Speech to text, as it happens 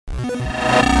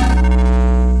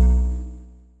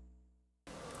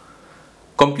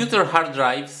Computer hard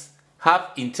drives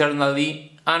have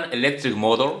internally an electric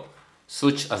motor,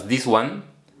 such as this one,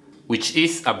 which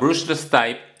is a brushless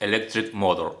type electric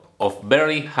motor of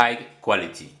very high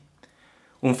quality.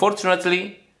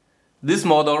 Unfortunately, these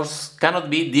motors cannot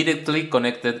be directly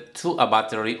connected to a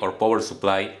battery or power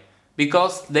supply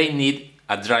because they need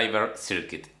a driver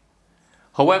circuit.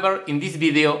 However, in this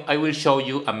video I will show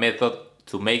you a method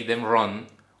to make them run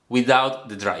without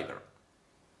the driver.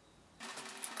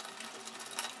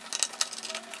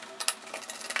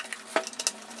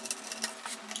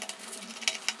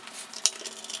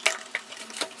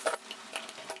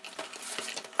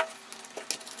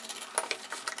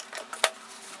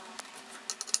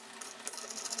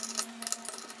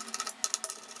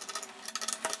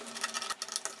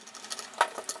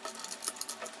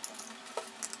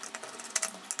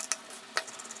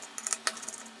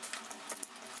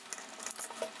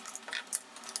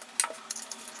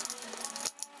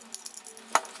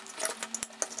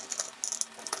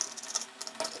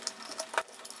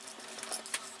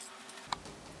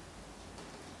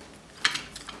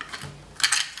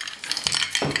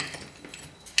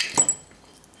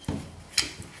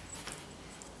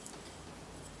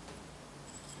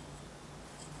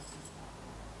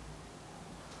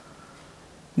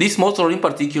 This motor in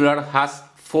particular has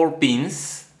 4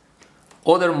 pins.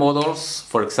 Other motors,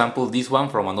 for example this one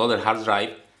from another hard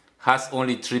drive, has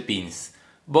only 3 pins,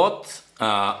 but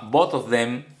both of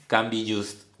them can be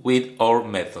used with our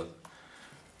method.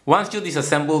 Once you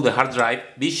disassemble the hard drive,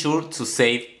 be sure to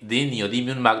save the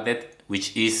neodymium magnet,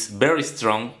 which is very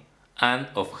strong and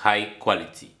of high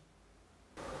quality.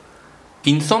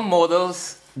 In some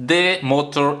models, the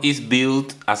motor is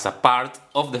built as a part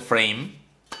of the frame.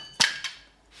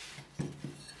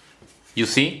 You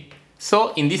see?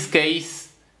 So in this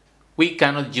case, we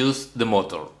cannot use the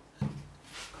motor.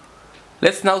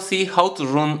 Let's now see how to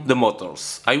run the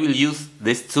motors. I will use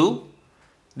these two.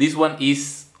 This one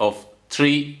is of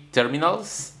 3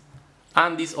 terminals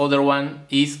and this other one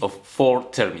is of 4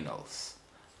 terminals.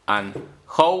 And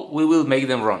how we will make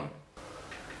them run?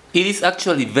 It is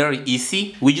actually very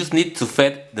easy. We just need to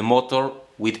feed the motor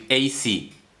with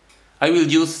AC. I will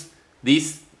use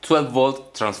this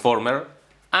 12-volt transformer,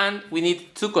 and we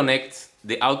need to connect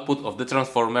the output of the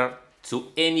transformer to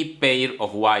any pair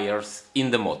of wires in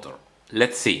the motor.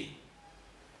 Let's see.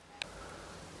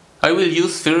 I will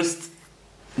use first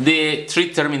the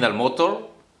 3-terminal motor.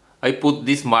 I put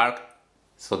this mark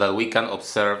so that we can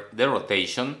observe the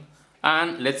rotation,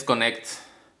 and let's connect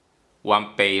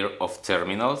one pair of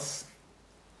terminals.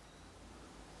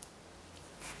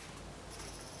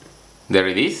 There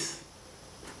it is.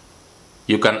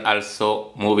 You can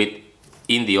also move it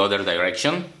in the other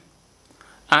direction,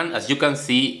 and as you can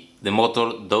see, the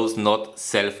motor does not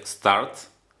self-start.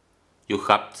 You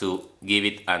have to give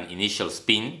it an initial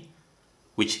spin,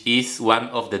 which is one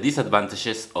of the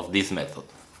disadvantages of this method.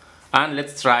 And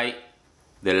let's try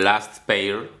the last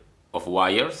pair of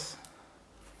wires.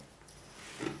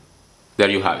 There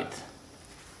you have it.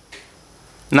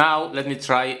 Now let me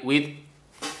try with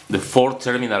the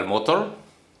 4-terminal motor.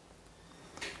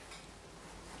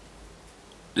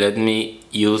 Let me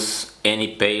use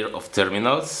any pair of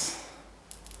terminals.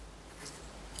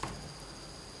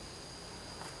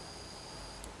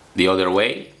 The other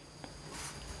way.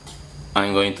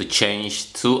 I'm going to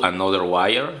change to another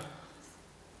wire.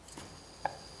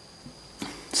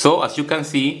 So as you can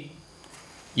see,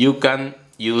 you can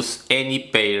use any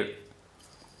pair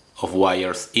of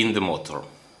wires in the motor,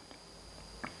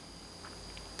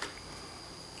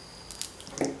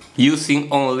 using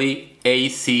only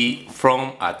AC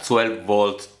from a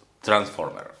 12-volt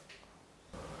transformer.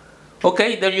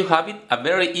 Okay, there you have it, a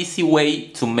very easy way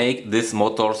to make these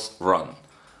motors run.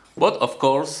 But of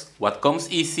course, what comes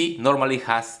easy normally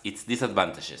has its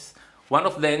disadvantages. One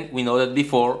of them, we noted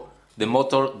before, the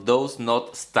motor does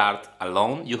not start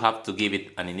alone. You have to give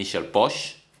it an initial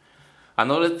push.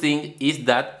 Another thing is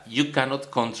that you cannot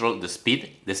control the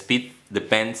speed. The speed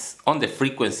depends on the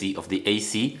frequency of the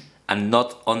AC and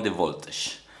not on the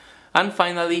voltage. And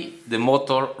finally, the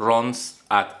motor runs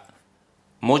at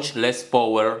much less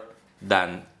power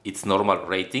than its normal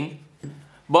rating.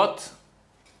 But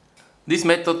this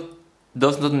method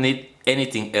does not need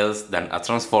anything else than a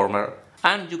transformer,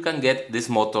 and you can get these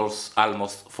motors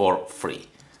almost for free.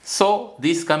 So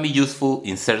this can be useful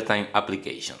in certain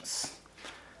applications.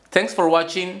 Thanks for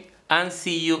watching and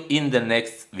see you in the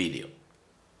next video.